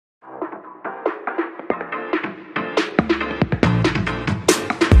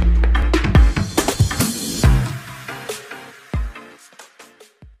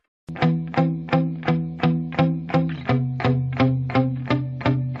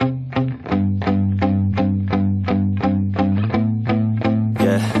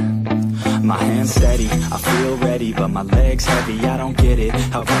music's heavy, I don't get it.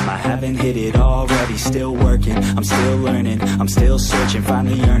 How come I haven't hit it already? Still working, I'm still learning, I'm still searching,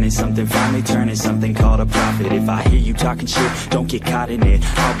 finally earning something, finally turning something called a profit. If I hear you talking shit, don't get caught in it.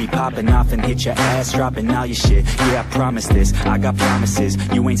 I'll be popping off and hit your ass, dropping all your shit. Yeah, I promise this, I got promises,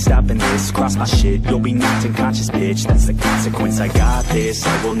 you ain't stopping this. Cross my shit, you'll be knocked unconscious, bitch. That's the consequence, I got this,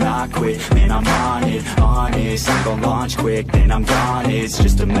 I will not quit. Man, I'm on it, honest, I'm gon' launch quick, then I'm gone. It's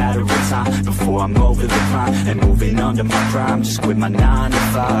just a matter of time before I'm over the climb and moving under my prime. Just quit my 9 to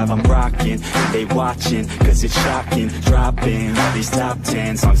 5, I'm rocking, and they watching, cause it's shocking. Dropping all these top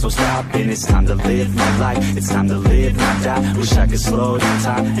 10 songs, so stopping. It's time to live my life, it's time to live, not die. Wish I could slow down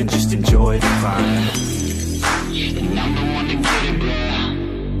time and just enjoy the climb. And I'm the one to get it, bro.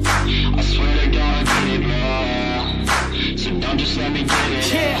 I swear to God I get it, bro. So don't just let me get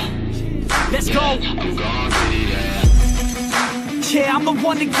it. Yeah, let's go. I'm gonna get it, yeah. Yeah, I'm the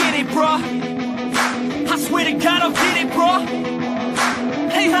one to get it, bro. I swear to God I'll get it, bro.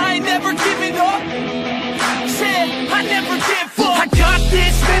 Hey, I ain't never giving up. Yeah, I never give up. I got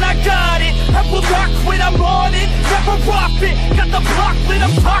this, man, I got it. I will not quit, I'm on it. Never rock it. Got the block lit,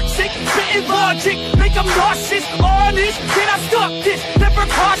 I'm toxic. Spitting logic, make them nauseous. Honest, can I stop this? Never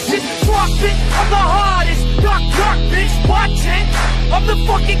cautious, drop it. I'm the hardest. Knock, knock, bitch, watch it. I'm the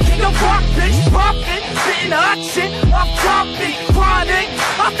fucking king of rock, bitch. Profit, spitting hot shit. Off topic, chronic.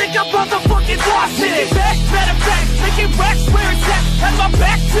 I think I'm motherfucking lost it. Back, matter of fact, making racks where it's at. Had my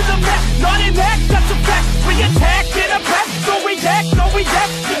back to the mat, not an act, that's a fact. We attack in a pack, no react, no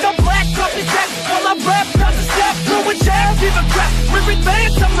react. Think I'm black, up his back. While I rap, not a step, throwing jab, give a crap. We're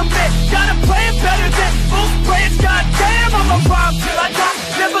advanced, I'm the man. Got a plan better than most brands. Goddamn, I'm a rhyme till I die.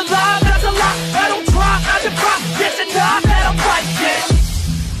 Never lie, that's a lie. I don't try, I defy. Yes and nah, that I'm right, yeah.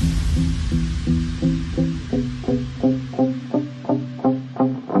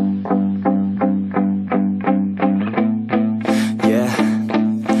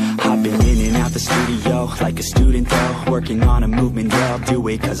 Like a student though, working on a movement, yeah, I'll do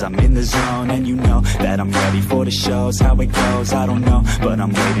it cause I'm in the zone. And you know that I'm ready for the shows. How it goes, I don't know, but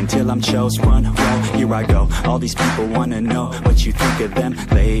I'm waiting till I'm chose. Run, roll, here I go. All these people wanna know what you think of them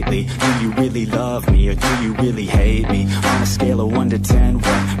lately. Do you really love me or do you really hate me? On a scale of 1 to 10,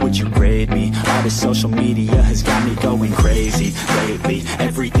 what would you grade me? All this social media has got me going crazy lately.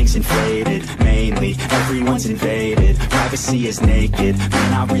 Everything's inflated, mainly everyone's invaded. Privacy is naked,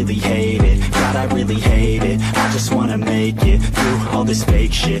 man, I really hate it. God, I really hate it. I just wanna make it through all this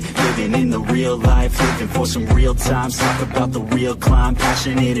fake shit. Living in the real life, living for some real times. Talk about the real climb,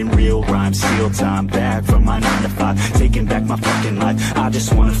 passionate in real rhymes. Steal time back from my 9 to 5, taking back my fucking life. I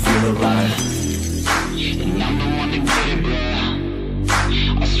just wanna feel alive. And I'm the one to get it, bro.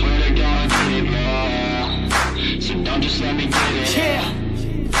 I swear to God I get it, bro. So don't just let me get it.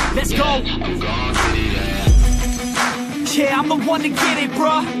 Yeah, let's go. I'm gonna get it, yeah. Yeah, I'm the one to get it,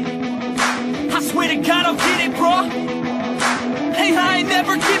 bro. I swear to God I'll get it, bro. Hey, I ain't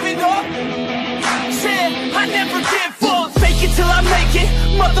never giving up. Yeah, I never give up. Fake it till I make it.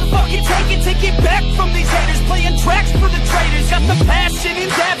 Motherfucking take it back from these haters. Playing tracks for the traitors. Got the passion in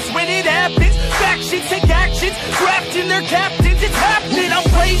depths when it happens. Factions take actions, drafting their captains. It's happening, I'm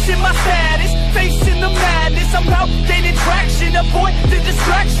raising my status. Facing the madness, I'm out gaining traction. Avoid the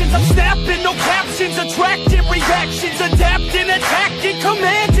distractions, I'm snapping, no captions. Attracting reactions, adapting, attacking,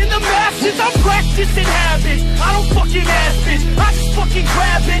 commanding the masses. I'm practicing habits, I don't fucking ask this. I just fucking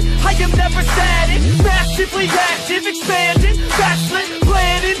grab it, I am never static. Massively active, expanding, backslid,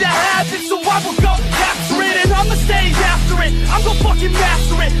 planning to happen. So I will go capture it and I'ma stay after it. I'm gonna fucking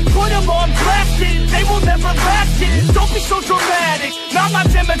master it, put them on blasting. They will never last it, don't be so dramatic. Not my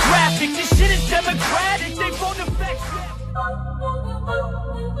demographic, this shit is democratic. They won't affect it.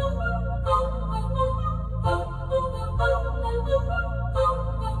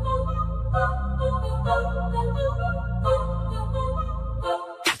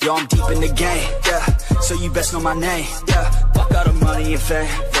 Yo, I'm deep in the game, yeah, so you best know my name, yeah. Fuck all the money and fame,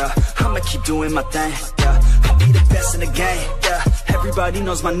 yeah, I'ma keep doing my thing, yeah. I'll be the best in the game, yeah, everybody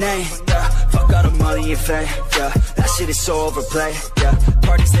knows my name, yeah. Fuck all the money and fame, yeah, that shit is so overplayed, yeah.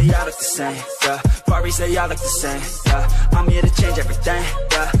 Parties, they all look the same, yeah, parties, they all look the same, yeah. I'm here to change everything,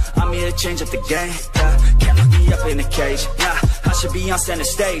 yeah, I'm here to change up the game, yeah. Can't lock me up in a cage, yeah, I should be on center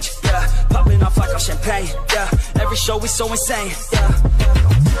stage, yeah. Popping off like I'm champagne, yeah, every show is so insane, yeah.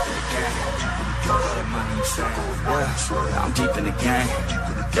 Yeah, I'm deep in the game.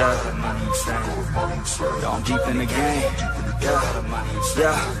 Yeah, Yo, I'm deep in the game.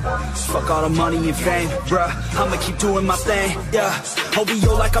 Yeah, fuck all the money and fame, bruh. I'ma keep doing my thing. Yeah,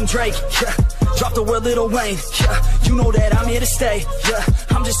 OVO like I'm Drake. Yeah, drop the word Lil Wayne. Yeah, you know that I'm here to stay. Yeah,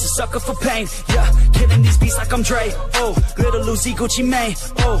 I'm just a sucker for pain. Yeah, killing these beats like I'm Dre. Oh, little Lucy Gucci Mane.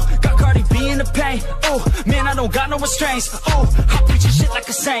 Oh, got Cardi B in the pain. Oh, man, I don't got no restraints. Oh, I'm preaching shit like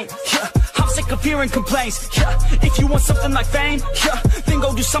a saint. Yeah, I'm sick of hearing complaints. Yeah, if you want something like fame, yeah, then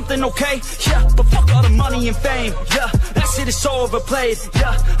go do something okay. Yeah, but fuck all the money and fame. Yeah, that shit is so overplayed.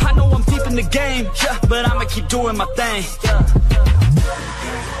 Yeah, I know I'm deep in the game. Yeah, but I'ma keep doing my thing. Yeah.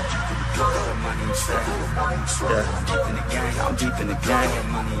 Yeah, I'm deep in the game. I'm deep in the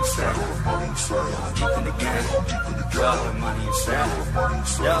game. Money and fame. I'm deep in the game. Yeah, money and fame.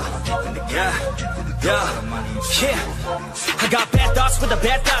 Yeah, I'm deep in the game. Yeah, I got bad thoughts with a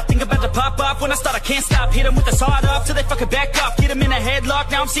bad thought. Think about to pop off when I start. I can't stop. Hit them with the sawed off till they fucking back off. Get them in a headlock.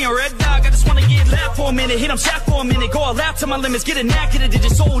 Now I'm seeing red dog. I just wanna get loud for a minute. Hit them shot for a minute. Go all out to my limits. Get a knack. Get a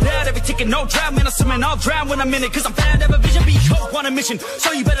digit sold out. Every ticket, no drought. Man, I'm swimming. I'll drown when I'm in it. Cause I'm fat. Have a vision. Be hope on a mission.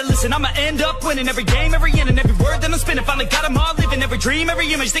 So you better listen. I'ma end up winning every game, every inning, every word that I'm spinning. Finally got them all living. Every dream,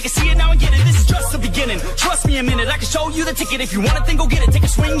 every image. They can see it now and get it. This is just the beginning. Trust me a minute. I can show you the ticket. If you want it, then go get it. Take a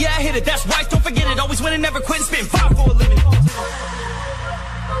swing. Yeah, hit it. That's right. Don't forget it. Always winning, never quit. Spin 5 for a living.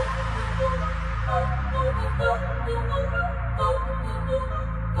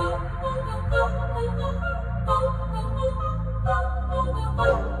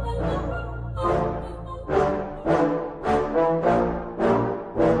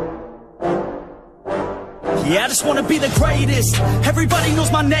 Yeah, I just wanna be the greatest. Everybody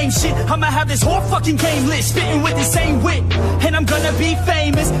knows my name, shit. I'ma have this whole fucking game list, spitting with the same wit, and I'm gonna be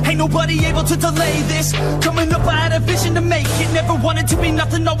famous. Ain't nobody able to delay this. Coming up, I had a vision to make it. Never wanted to be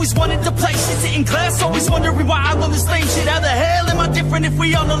nothing, always wanted to play shit. Sit in class, always wondering why I love this lame shit. How the hell am I different if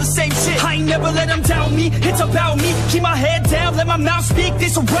we all know the same shit? I ain't never let them doubt me, it's about me. Keep my head down, let my mouth speak. They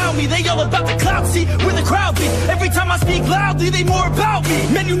surround me, they all about the clout, see where the crowd be. Every time I speak loudly, they more about me.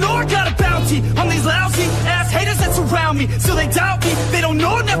 Man, you know I got a bounty on these lousy ass haters that surround me. So they doubt me, they don't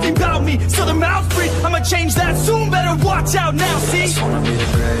know nothing about me. So their mouth's free, I'ma change that soon. Better watch out now, see? I just wanna be the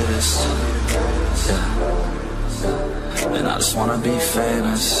greatest, yeah. And I just wanna be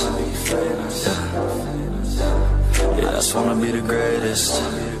famous, yeah. Yeah, I just wanna be the greatest,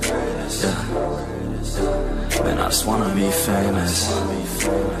 yeah. And I just wanna be famous,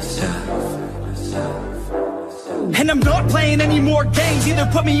 yeah. And I'm not playing any more games. Either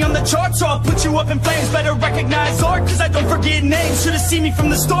put me on the charts or I'll put you up in flames. Better recognize art, cause I don't forget names. Should've seen me from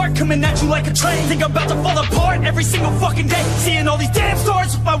the start, coming at you like a train. Think I'm about to fall apart every single fucking day. Seeing all these damn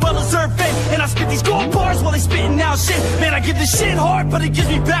stars with my well-deserved fame. And I spit these gold bars while they spitting out shit. Man, I give this shit hard, but it gives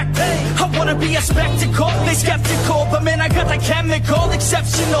me back pain. I wanna be a spectacle, they skeptical. But man, I got the chemical,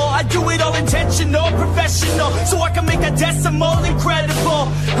 exceptional. I do it all intentional, professional. So I can make a decimal incredible.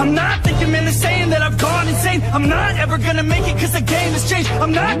 I'm not thinking, man, they're saying that I've gone insane. I'm not ever gonna make it cause the game has changed.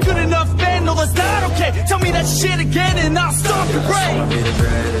 I'm not good enough, man, no that's not okay. Tell me that shit again and I'll stop your brain. I just wanna be the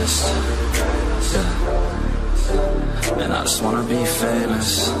greatest, yeah. And I just wanna be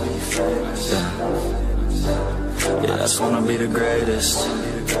famous, yeah. Yeah, I just wanna be the greatest,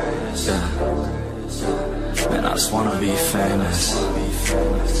 yeah. And I just wanna be famous,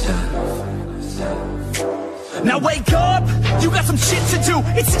 yeah. Now wake up, you got some shit to do.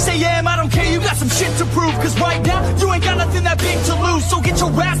 It's 6 a.m, I don't care, you got some shit to prove. Cause right now, you ain't got nothing that big to lose. So get your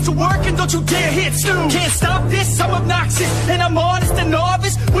ass to work and don't you dare hit snooze. Can't stop this, I'm obnoxious. And I'm honest and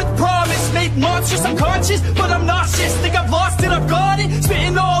novice with promise. Made monstrous, I'm conscious, but I'm nauseous. Think I've lost it, I've got it.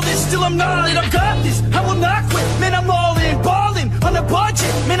 Spitting all this, still I'm not it. I've got this, I will not quit. Man, I'm all in, balling on a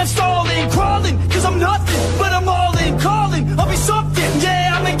budget. Man, I'm stalling, crawling, cause I'm nothing. But I'm all in, calling, I'll be something.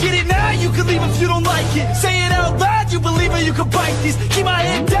 Yeah, I'ma get it now, you can leave if you don't like it. Say it out loud, you believe it, you can bite this. Keep my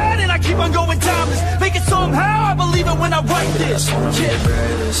head down and I keep on going timeless. Make it somehow, I believe it when I write this. I just wanna be the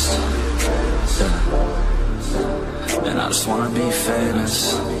greatest, yeah. And I just wanna be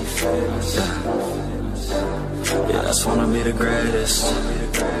famous, yeah. Yeah, I just wanna be the greatest,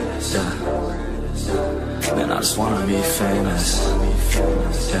 yeah. And I just wanna be famous,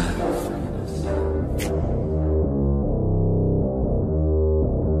 yeah.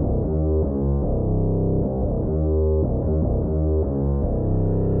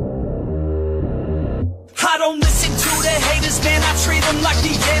 I don't listen to the haters, man, I treat them like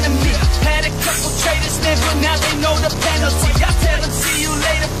the enemy. Had a couple traitors, man, but now they know the penalty. I tell them, see you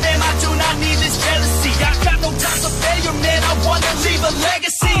later, fam, I do not need this jealousy. I got no time for failure, man, I wanna leave a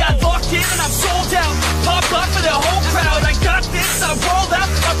legacy. I locked in and I'm sold out, pop up for the whole crowd. I got this, I roll out,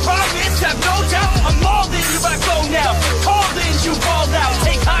 I promise, have no doubt. I'm all in, you I go now, all in, you ball out.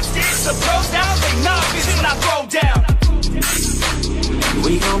 Take hostage, the pros now, they not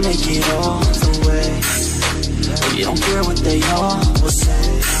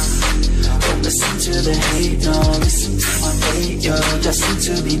the hate, no. Listen to my fate, yo. Destined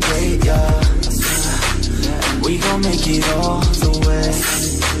to be great, yo. And we gon' make it all the way.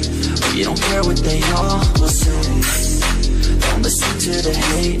 We don't care what they all will say. Don't listen to the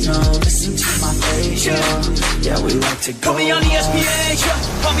hate, no. Listen to my fate, yo. Yeah, we like to go. Put me on ESPN, yeah.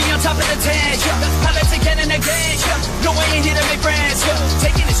 Put me on top of the dance, yeah. Pilots again and again, yeah. No, I ain't here to make friends, yeah.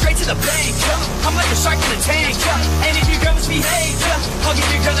 Taking it straight to the bank, yeah. I'm like a shark in the tank, yeah. And if your girl misbehave, yeah, I'll give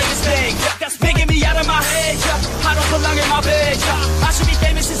your girl like a steak, yeah. That's making me out of my head, yeah. I don't belong in my bed, yeah. I should be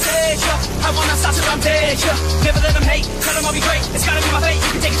famous instead, yeah. I wanna stop till I'm dead, yeah. Never let them hate, tell them I'll be great. It's gotta be my fate,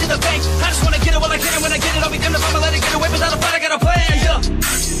 you can take it to the bank. I just wanna get it while I get it. When I get it, I'll be damned if I'ma let it get away. Without a fight, I got a plan, yeah.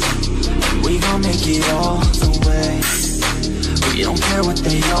 We gon' make it all the way. We don't care what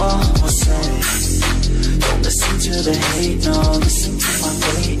they all will say. Don't listen to the hate, no. Listen to my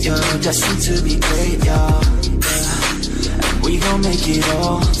fate, yo. Destined to be great, yo. Yeah. And we gon' make it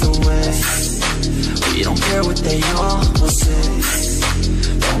all the way. We don't care what they all will say.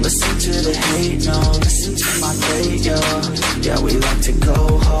 Don't listen to the hate, no. Listen to my fate, yo. Yeah, we like to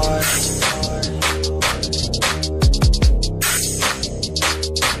go hard.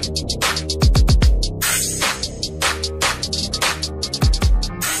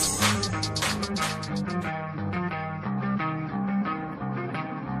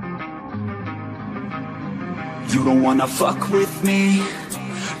 You don't wanna fuck with me,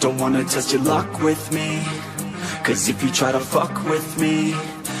 don't wanna test your luck with me. Cause if you try to fuck with me,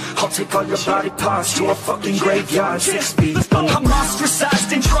 I'll take all your body parts to a fucking graveyard 6 feet. I'm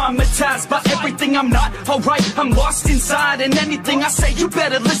ostracized and traumatized by everything I'm not. Alright, I'm lost inside, and anything I say you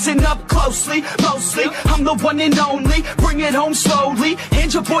better listen up closely. Mostly, I'm the one and only. Bring it home slowly,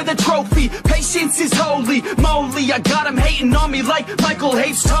 hand your boy the trophy. Patience is holy moly. I got him hating on me like Michael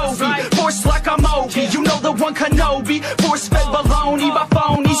hates Toby. Force like I'm Obi, you know the one Kenobi. Force fed baloney by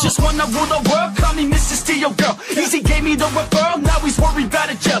phonies, just wanna rule the world. Call me Mr. Steel Girl. Easy gave me the referral, now he's worried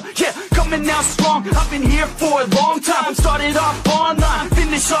about a jail. Yeah, coming out strong, I've been here for a long time. Started off online,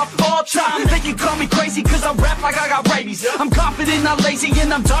 finish off all time. They can call me crazy cause I rap like I got rabies. I'm confident, not lazy,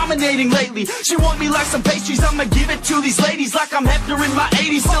 and I'm dominating lately. She want me like some pastries, I'ma give it to these ladies. Like I'm Hefner in my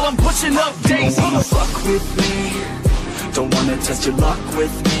 80s, still I'm pushing up daisies. Don't wanna fuck with me, don't wanna test your luck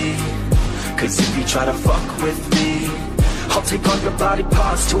with me. Cause if you try to fuck with me, I'll take all your body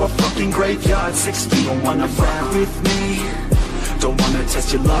parts to a fucking graveyard 6 feet. Don't wanna fuck with me, don't wanna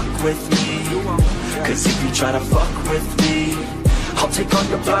test your luck with me. Cause if you try to fuck with me, I'll take all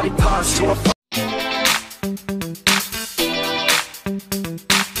your body parts to a